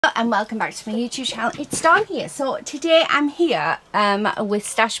And welcome back to my YouTube channel. It's Dawn here. So today I'm here with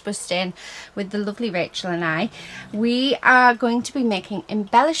Stash Busting with the lovely Rachel and I. We are going to be making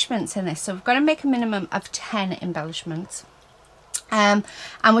embellishments in this. So we've got to make a minimum of 10 embellishments. And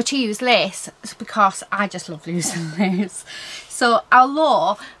we're to use lace because I just love using lace. So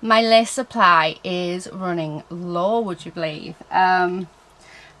although my lace supply is running low, would you believe?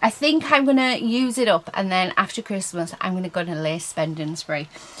 I think I'm going to use it up, and then after Christmas I'm going to go on a lace spending spree.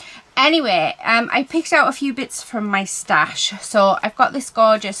 Anyway, I picked out a few bits from my stash. So I've got this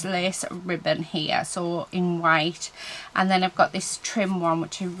gorgeous lace ribbon here, so in white, and then I've got this trim one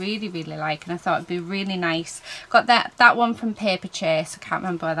which I really like, and I thought it'd be really nice. Got that one from Paperchase. I can't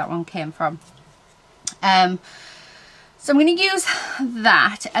remember where that one came from. So I'm going to use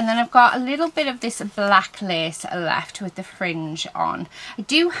that, and then I've got a little bit of this black lace left with the fringe on. I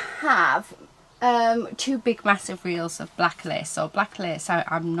do have two big massive reels of black lace, so black lace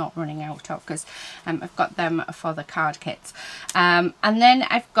I'm not running out of because I've got them for the card kits. And then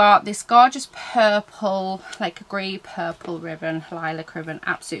I've got this gorgeous purple, like a grey purple ribbon, lilac ribbon,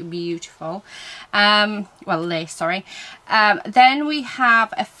 absolutely beautiful. Well, lace, sorry. Then we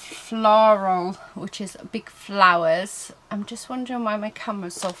have a floral, which is big flowers. I'm just wondering why my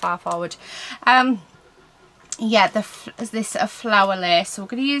camera's so far forward. Yeah, this flower lace, so we're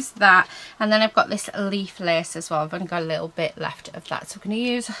going to use that. And then I've got this leaf lace as well. I've only got a little bit left of that, so we're going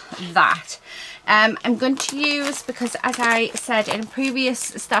to use that. I'm going to use, because as I said in a previous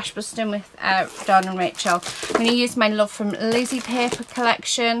stash busting with Dawn and Rachel, I'm going to use my Love from Lizzie paper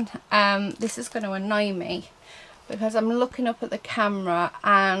collection. This is going to annoy me because I'm looking up at the camera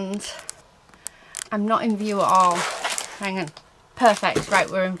and I'm not in view at all. Hang on. Perfect. Right,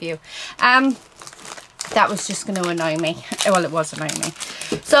 we're in view. That was just going to annoy me. Well, it was annoying me.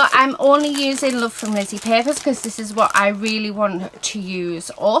 So I'm only using Love from Lizzie papers because this is what I really want to use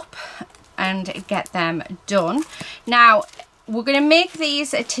up and get them done. Now, we're going to make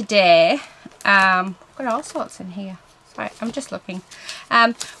these today. I've got all sorts in here. Sorry, I'm just looking.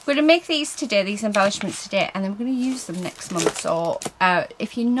 We're going to make these today, these embellishments today, and then we're going to use them next month. So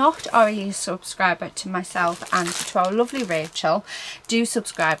if you're not already a subscriber to myself and to our lovely Rachel, do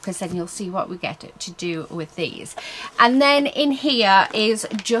subscribe, because then you'll see what we get to do with these. And then in here is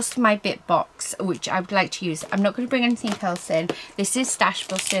just my bit box, which I would like to use. I'm not going to bring anything else in. This is stash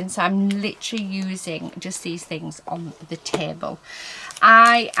busting, so I'm literally using just these things on the table.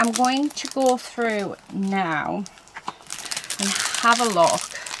 I am going to go through now and have a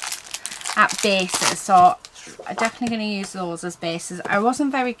look at bases. So I'm definitely going to use those as bases. I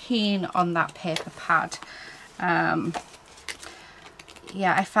wasn't very keen on that paper pad. Yeah,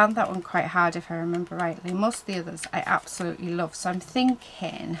 I found that one quite hard if I remember rightly. Most of the others I absolutely love. So I'm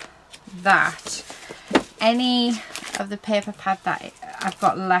thinking that any of the paper pad that I've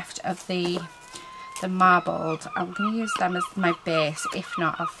got left of the marbled, I'm going to use them as my base. If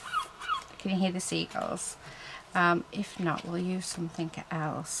not, can you hear the seagulls? If not, we'll use something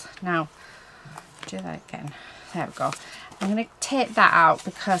else. Now, do that again. There we go. I'm going to take that out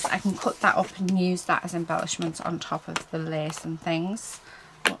because I can cut that up and use that as embellishments on top of the lace and things.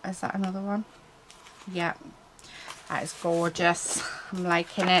 Oh, is that another one? Yeah. That is gorgeous. I'm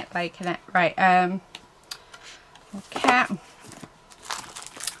liking it, Right, okay.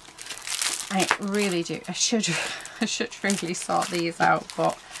 I really do. I should really sort these out,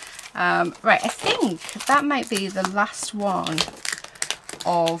 but right, I think that might be the last one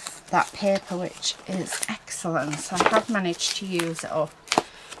of that paper, which is excellent. So I have managed to use it up.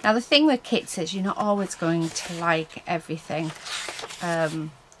 Now the thing with kits is you're not always going to like everything.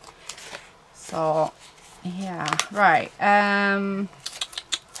 So yeah, right.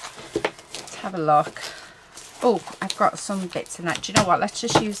 Let's have a look. Oh, I've got some bits in that. Do you know what? Let's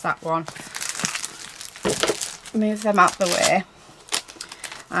just use that one. Move them out the way.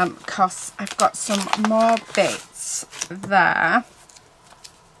 Because I've got some more bits there,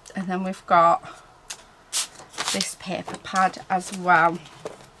 and then we've got this paper pad as well.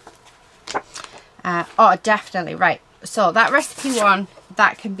 Oh, definitely, right. So that recipe one,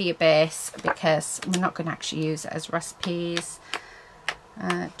 that can be a base because we're not going to actually use it as recipes.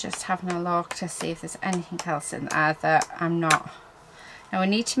 Just having a look to see if there's anything else in there that I'm not. Now we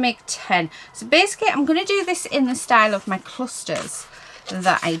need to make 10. So basically I'm going to do this in the style of my clusters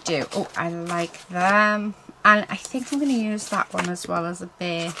that I do. Oh, I like them, and I think I'm going to use that one as well as a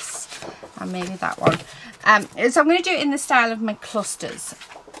base, and maybe that one. So I'm going to do it in the style of my clusters.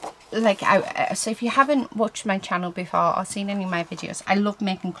 Like so if you haven't watched my channel before or seen any of my videos, I love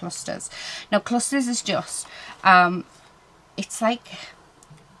making clusters. Now clusters is just it's like,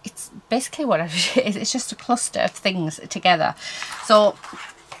 it's basically what it is. It's just a cluster of things together. So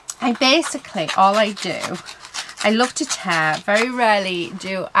basically, all I do, I love to tear. Very rarely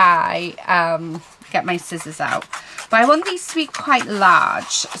do I get my scissors out. But I want these to be quite large,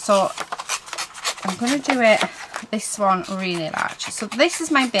 so I'm going to do it, this one really large. So this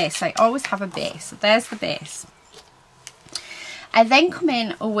is my base. I always have a base. So there's the base. I then come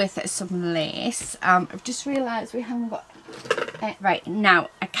in with some lace. I've just realised we haven't got... right, now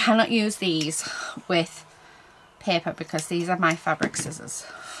I cannot use these with paper because these are my fabric scissors.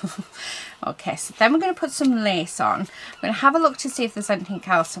 Okay, so then we're going to put some lace on. I'm going to have a look to see if there's anything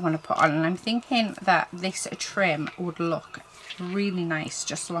else I want to put on, and I'm thinking that this trim would look really nice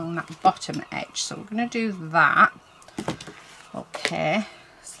just along that bottom edge, so we're going to do that. Okay,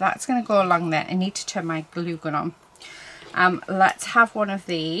 so that's going to go along there. I need to turn my glue gun on. Let's have one of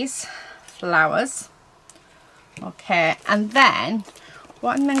these flowers. Okay, and then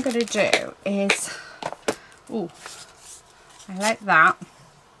what I'm then going to do is, oh, I like that.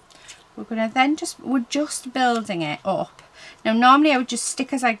 We're going to then we're just building it up. Now normally I would just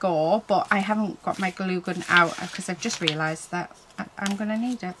stick as I go, but I haven't got my glue gun out because I've just realised that I'm going to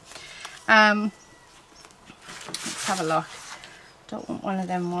need it. Let's have a look. Don't want one of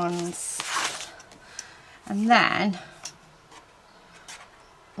them ones. And then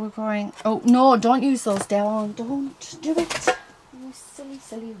we're going, oh no, don't use those down, don't do it, you silly,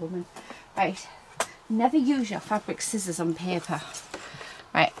 silly woman. Right, never use your fabric scissors on paper.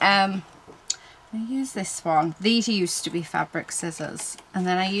 Right, I use this one. These used to be fabric scissors, and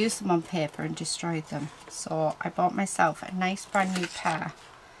then I used them on paper and destroyed them. So I bought myself a nice brand new pair.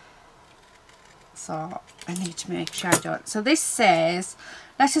 So I need to make sure I don't. So this says,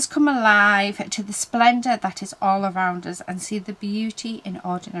 let us come alive to the splendour that is all around us and see the beauty in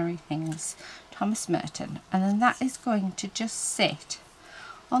ordinary things. Thomas Merton. And then that is going to just sit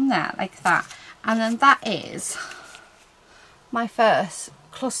on there like that. And then that is my first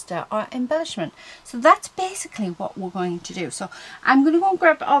cluster or embellishment. So that's basically what we're going to do. So I'm going to go and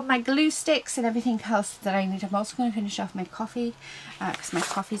grab all my glue sticks and everything else that I need. I'm also going to finish off my coffee because my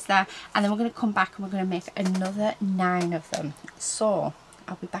coffee's there, and then we're going to come back and we're going to make another 9 of them. So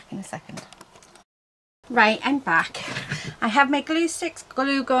I'll be back in a second. Right, I'm back. I have my glue sticks,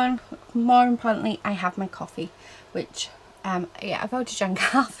 glue gun, more importantly I have my coffee, which yeah, I've already drank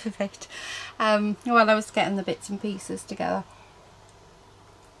half of it while I was getting the bits and pieces together.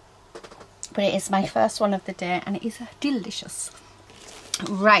 But it is my first one of the day and it is delicious.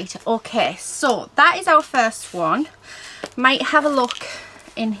 Right, okay, so that is our first one. Might have a look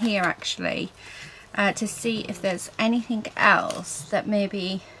in here actually to see if there's anything else that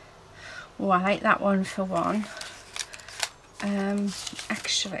maybe, oh, I like that one for one.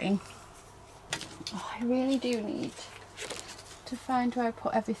 Actually, oh, I really do need to find where I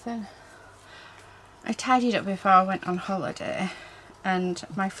put everything. I tidied up before I went on holiday, and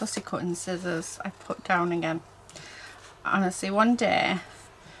my fussy cutting scissors I put down again. Honestly, one day,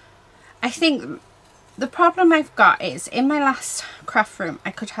 I think the problem I've got is in my last craft room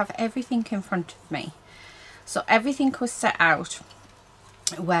I could have everything in front of me, so everything was set out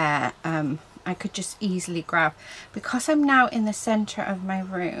where I could just easily grab. Because I'm now in the centre of my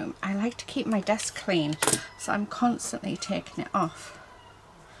room, I like to keep my desk clean, so I'm constantly taking it off.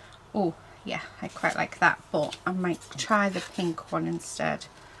 Oh yeah, I quite like that, but I might try the pink one instead.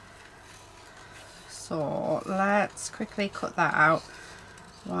 So let's quickly cut that out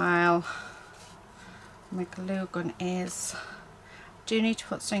while my glue gun is. I do need to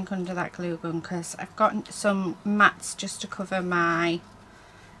put something under that glue gun because I've got some mats just to cover my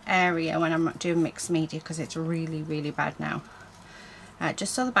area when I'm not doing mixed media, because it's really bad now.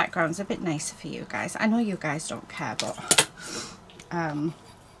 Just so the background's a bit nicer for you guys. I know you guys don't care, but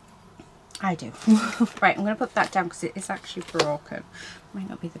I do. Right, I'm going to put that down because it is actually broken. Might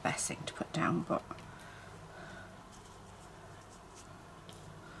not be the best thing to put down, but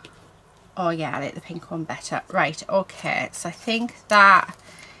oh yeah, I like the pink one better. Right, okay, so I think that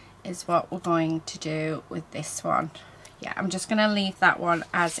is what we're going to do with this one. Yeah, I'm just going to leave that one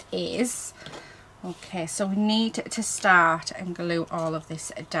as is. Okay, so we need to start and glue all of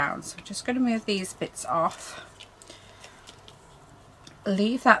this down. So I'm just going to move these bits off.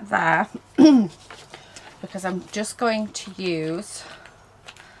 Leave that there because I'm just going to use,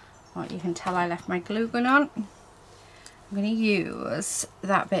 well, you can tell I left my glue gun on. I'm going to use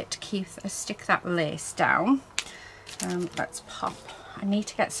that bit to stick that lace down. Let's pop. I need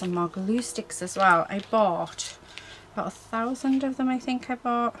to get some more glue sticks as well. I bought about 1,000 of them, I think I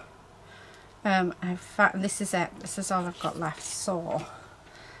bought. This is it. This is all I've got left. So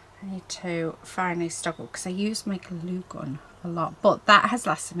I need to finally stock up because I use my glue gun a lot, but that has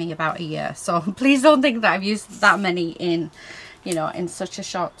lasted me about a year. So please don't think that I've used that many in you know, in such a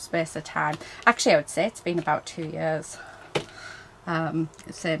short space of time. Actually, I would say it's been about 2 years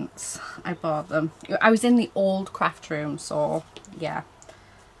since I bought them. I was in the old craft room, so yeah.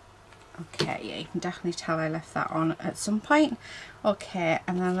 Okay, yeah, you can definitely tell I left that on at some point. Okay,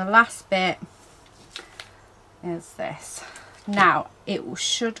 and then the last bit is this. Now, it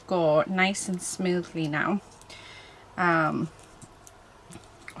should go nice and smoothly now. Oh,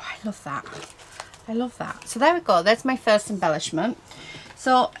 I love that. I love that. So there we go. There's my first embellishment.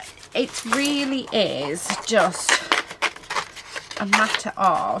 So it really is just a matter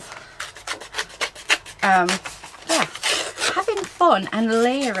of yeah, having fun and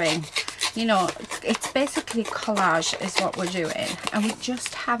layering. You know, it's basically collage is what we're doing, and we're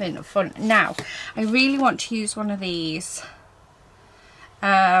just having fun. Now, I really want to use one of these,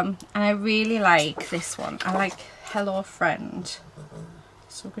 and I really like this one. I like Hello Friend,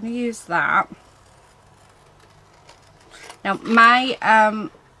 so we're going to use that. Now, my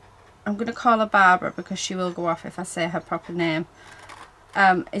I'm going to call her Barbara because she will go off if I say her proper name.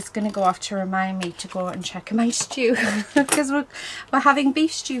 Is going to go off to remind me to go and check my stew because we're having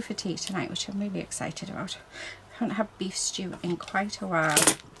beef stew for tea tonight, which I'm really excited about. I haven't had beef stew in quite a while.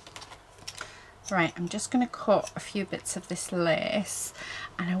 Right, I'm just going to cut a few bits of this lace,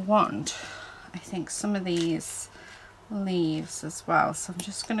 and I think some of these leaves as well, so I'm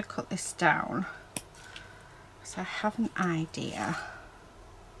just going to cut this down because I have an idea.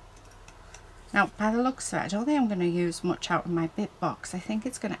 Now, by the looks of it, I don't think I'm going to use much out of my bit box. I think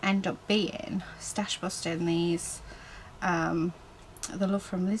it's going to end up being stash busting these the Love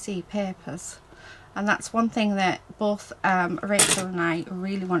from Lizzie papers. And that's one thing that both Rachel and I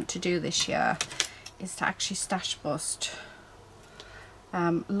really want to do this year, is to actually stash bust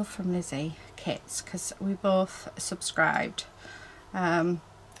Love from Lizzie kits, because we both subscribed.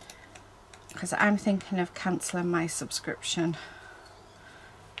 Because I'm thinking of cancelling my subscription.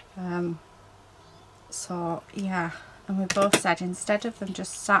 So yeah, and we both said instead of them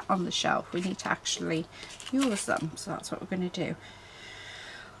just sat on the shelf, we need to actually use them. So that's what we're going to do,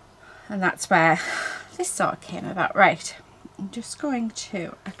 and that's where this sort of came about. Right, I'm just going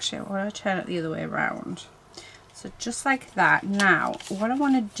to, actually I want to turn it the other way around, so just like that. Now what I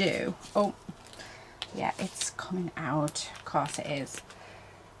want to do, oh yeah, it's coming out, of course it is.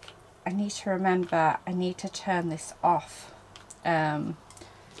 I need to remember, I need to turn this off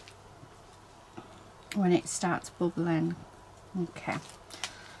when it starts bubbling. Okay,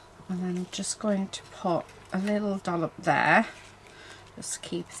 and then I'm just going to put a little dollop there, just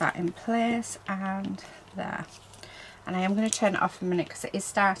keep that in place, and there. And I am going to turn it off in a minute because it is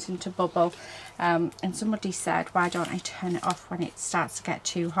starting to bubble, and somebody said, why don't I turn it off when it starts to get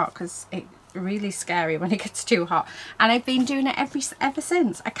too hot, because it's really scary when it gets too hot. And I've been doing it ever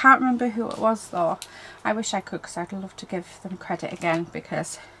since. I can't remember who it was though. I wish I could, because I'd love to give them credit again,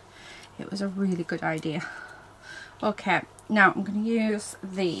 because it was a really good idea. Okay, now I'm going to use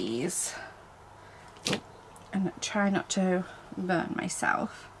these and try not to burn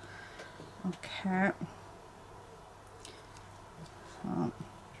myself. Okay, so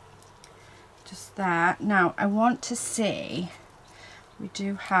just that. Now I want to see, we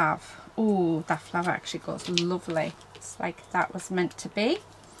do have, oh, that flower actually goes lovely. It's like that was meant to be.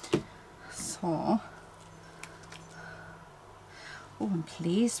 So oh, I'm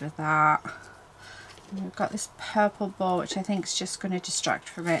pleased with that. And we've got this purple bow, which I think is just going to distract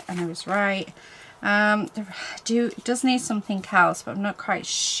from it, and I was right. It does need something else, but I'm not quite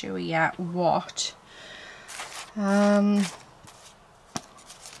sure yet what. No,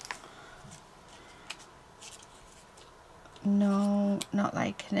 not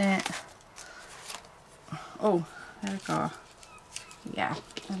liking it. Oh, there we go. Yeah,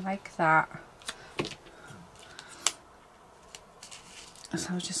 I like that.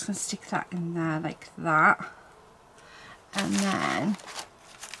 So I'm just going to stick that in there like that, and then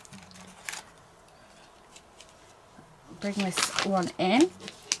bring this one in.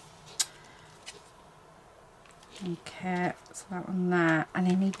 Okay, so that one there, and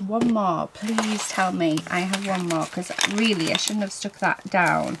I need one more. Please tell me I have one more, because really I shouldn't have stuck that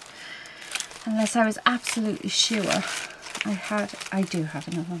down unless I was absolutely sure I do have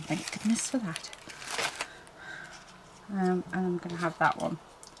another one. Thank goodness for that. And I'm going to have that one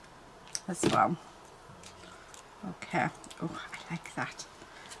as well. Okay. Oh, I like that.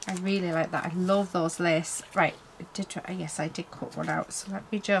 I really like that. I love those lace. Right, yes, I did cut one out. So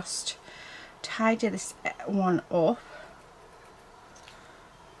let me just tidy this one up.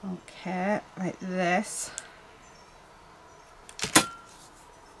 Okay, like this.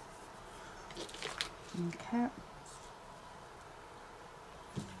 Okay.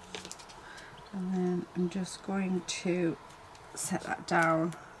 And then I'm just going to set that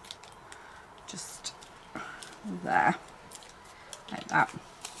down just there, like that.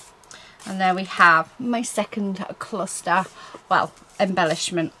 And there we have my second cluster, well,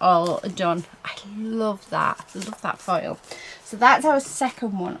 embellishment all done. I love that foil. So that's our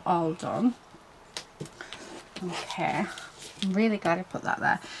second one all done. Okay, I'm really glad I put that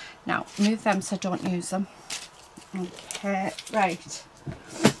there. Now move them so I don't use them. Okay, right.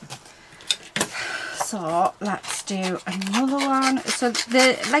 So let's do another one. So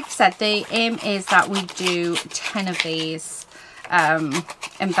like I said, the aim is that we do 10 of these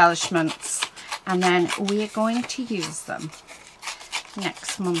embellishments, and then we are going to use them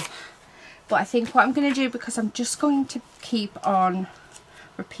next month. But I think what I'm going to do, because I'm just going to keep on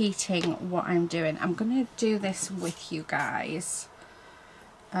repeating what I'm doing, I'm going to do this with you guys,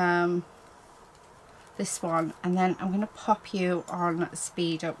 this one, and then I'm going to pop you on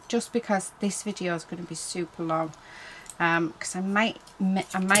speed up, just because this video is going to be super long, because I might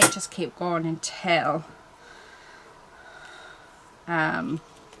just keep going until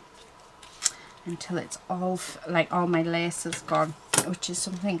it's all like all my lace is gone, which is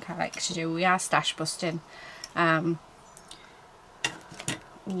something I like to do. We are stash busting.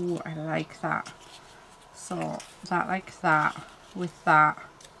 Ooh, I like that. So that, like that, with that,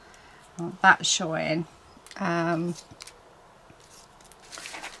 oh, that's showing. Oh,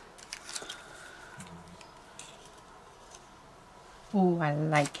 I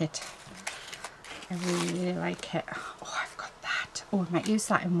like it. I really, really like it. Oh, I've got that. Oh, I might use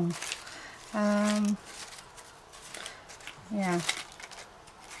that in one. Yeah.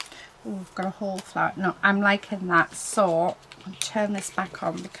 Oh, I've got a whole flower. No, I'm liking that. So I'll turn this back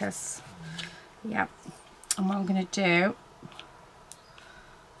on because, yeah. And what I'm going to do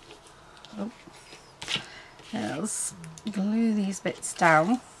is glue these bits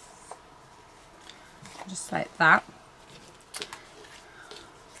down, just like that.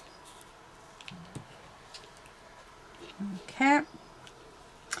 Okay.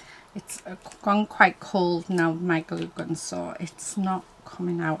 It's gone quite cold now, my glue gun, so it's not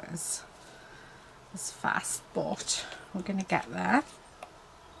coming out as fast, but we're going to get there.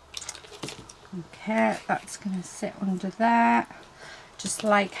 Okay, that's going to sit under there. Just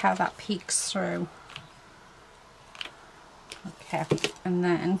like how that peeks through. Okay, and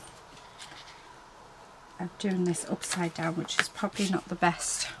then I'm doing this upside down, which is probably not the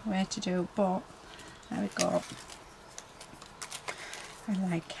best way to do, but there we go. I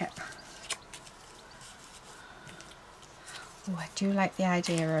like it. Oh, I do like the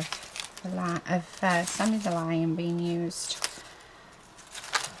idea of Sammy the Lion being used.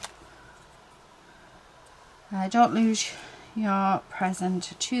 Don't lose your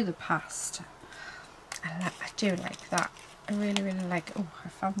present to the past. I do like that. I really, really like. Oh, I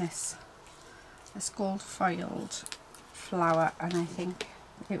found this gold foiled flower, and I think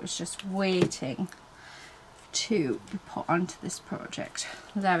it was just waiting to be put onto this project.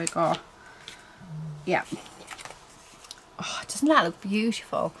 There we go. Yeah. Oh, doesn't that look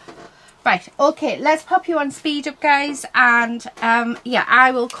beautiful? Right, okay, let's pop you on speed up, guys, and yeah,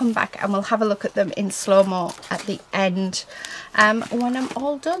 I will come back and we'll have a look at them in slow-mo at the end when I'm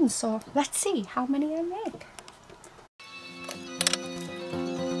all done. So let's see how many I make.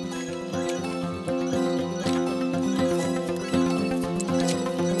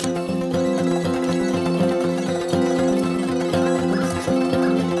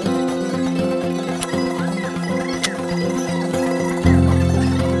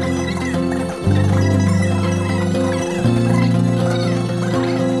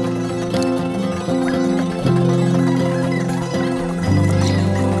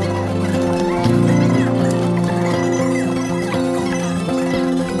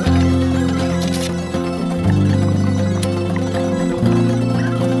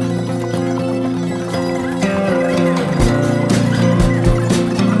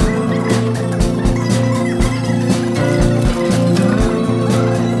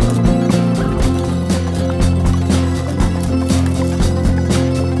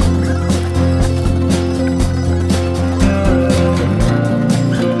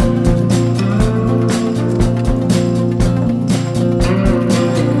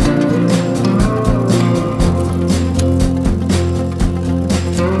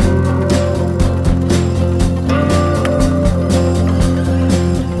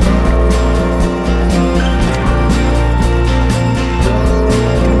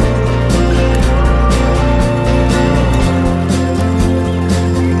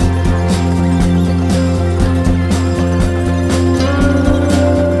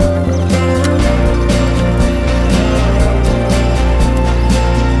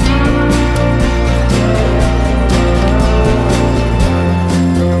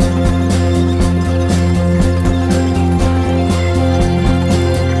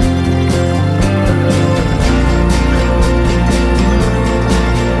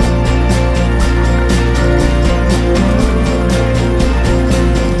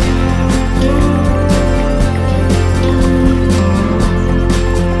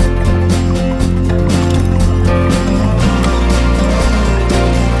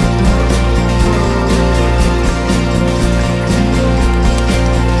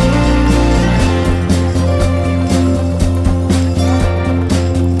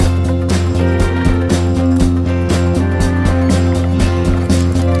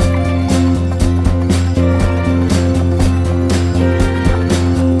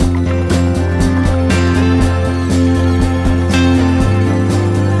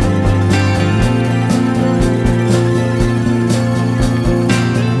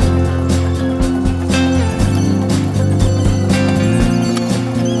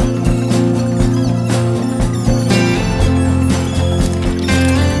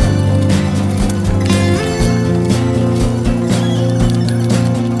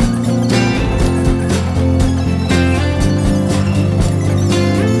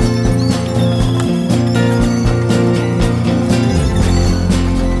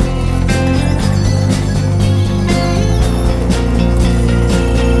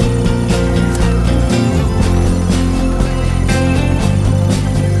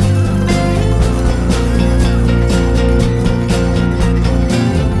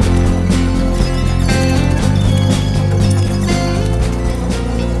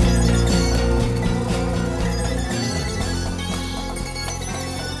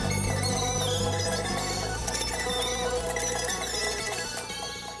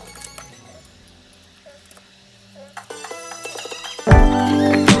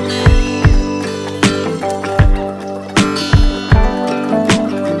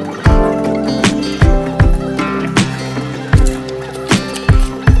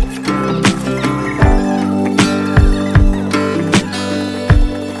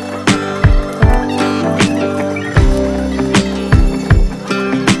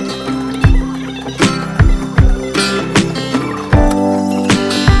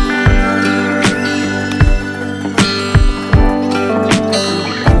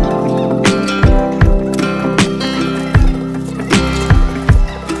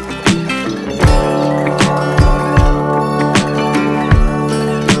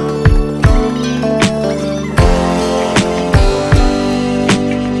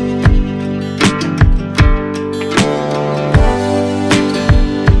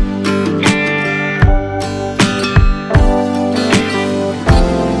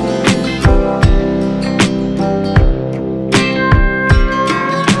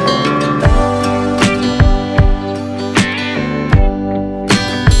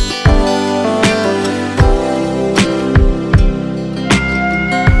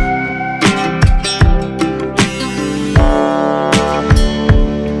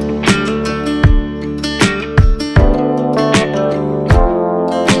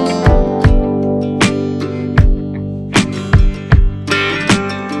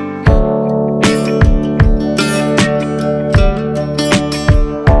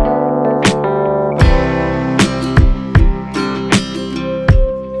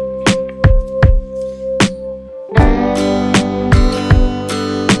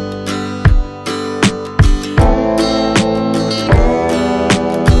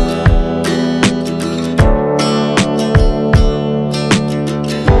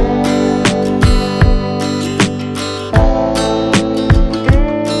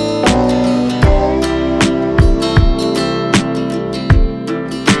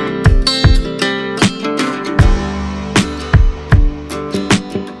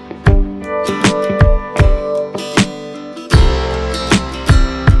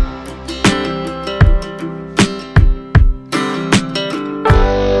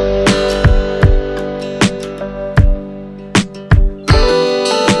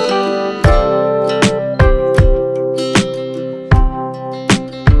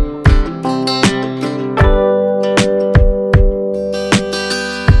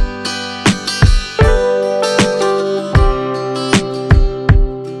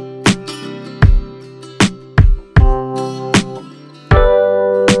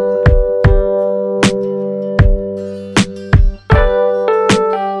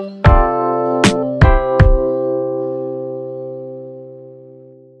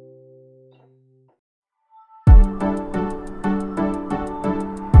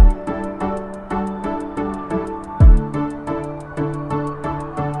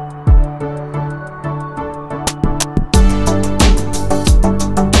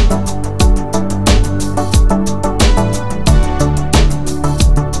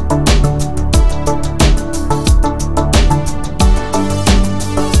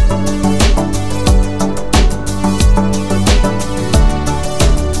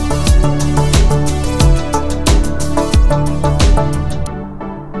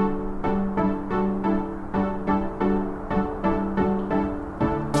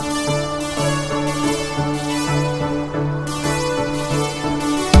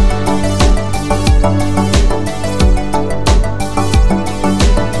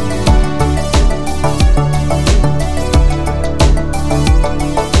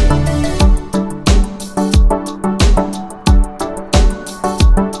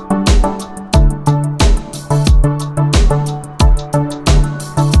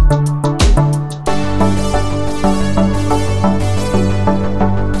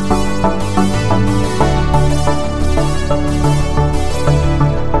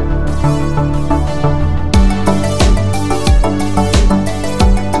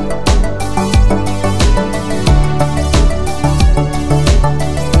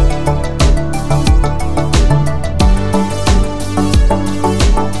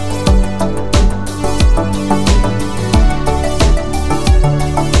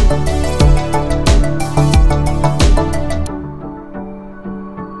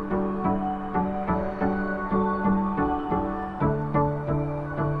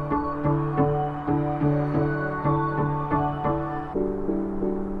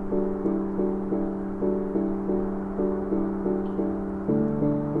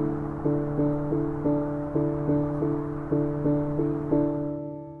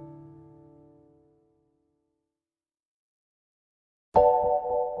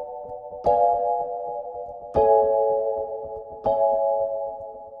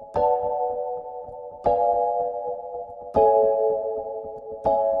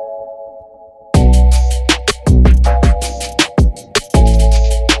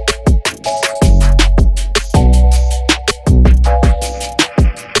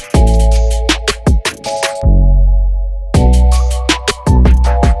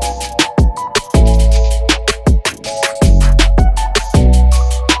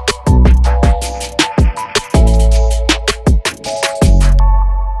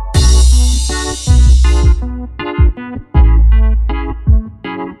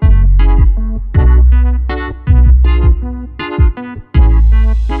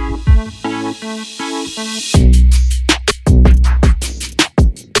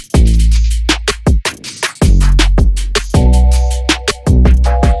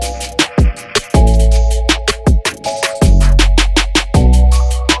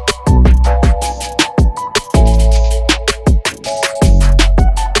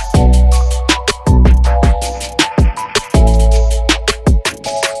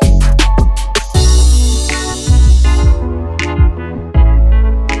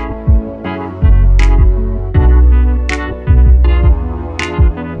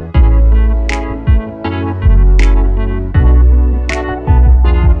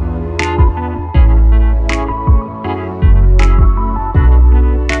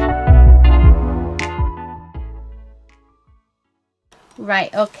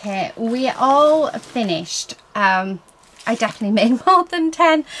 Right, okay, we all finished. I definitely made more than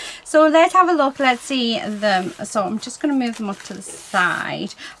 10. So let's have a look. Let's see them. So I'm just going to move them up to the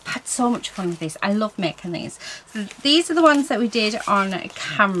side. I've had so much fun with these. I love making these. So these are the ones that we did on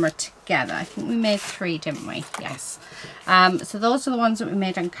camera together. I think we made 3, didn't we? Yes. So those are the ones that we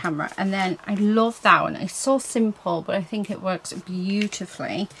made on camera. And then I love that one. It's so simple, but I think it works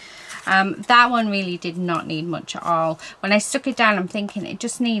beautifully. That one really did not need much at all. When I stuck it down, I'm thinking it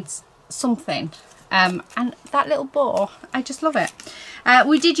just needs something. And that little bow, I just love it.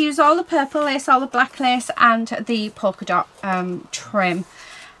 We did use all the purple lace, all the black lace, and the polka dot trim,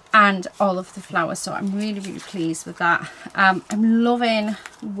 and all of the flowers. So I'm really, really pleased with that. I'm loving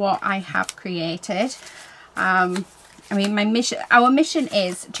what I have created. I mean, our mission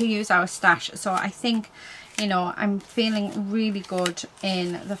is to use our stash. So I think, you know, I'm feeling really good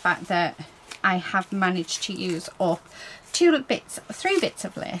in the fact that I have managed to use up 3 bits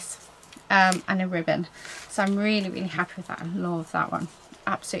of lace. And a ribbon, so I'm really, really happy with that. I love that one,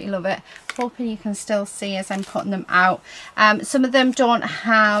 absolutely love it. Hoping you can still see as I'm putting them out. Some of them don't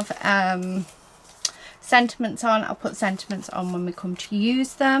have sentiments on. I'll put sentiments on when we come to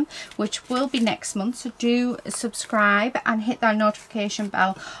use them, which will be next month. So do subscribe and hit that notification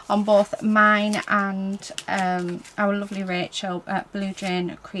bell on both mine and our lovely Rachel at Blue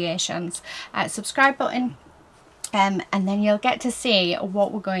Jane Creations. Subscribe button. And then you'll get to see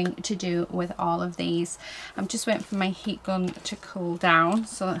what we're going to do with all of these. I'm just waiting for my heat gun to cool down,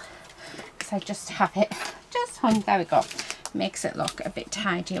 so because I just have it just hung. There we go. Makes it look a bit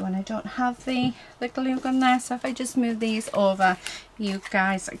tidier when I don't have the glue gun there. So if I just move these over, you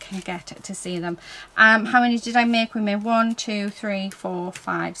guys can get to see them. How many did I make? We made 1, 2, 3, 4,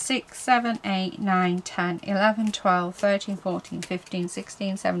 5, 6, 7, 8, 9, 10, 11, 12, 13, 14, 15,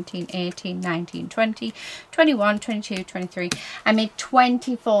 16, 17, 18, 19, 20, 21, 22, 23. I made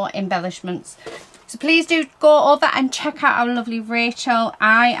 24 embellishments. So please do go over and check out our lovely Rachel.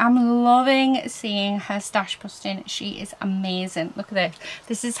 I am loving seeing her stash busting. She is amazing. Look at this.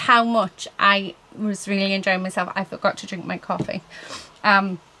 This is how much I was really enjoying myself. I forgot to drink my coffee.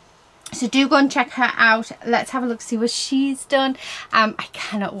 So do go and check her out. Let's have a look, see what she's done. I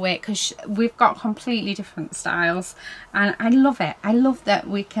cannot wait because we've got completely different styles. And I love it. I love that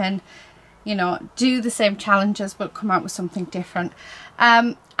we can, you know, do the same challenges but come out with something different.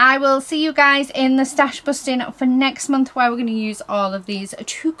 I will see you guys in the stash busting for next month, where we're going to use all of these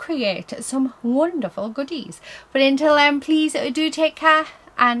to create some wonderful goodies. But until then, please do take care,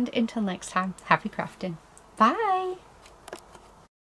 and until next time, happy crafting. Bye.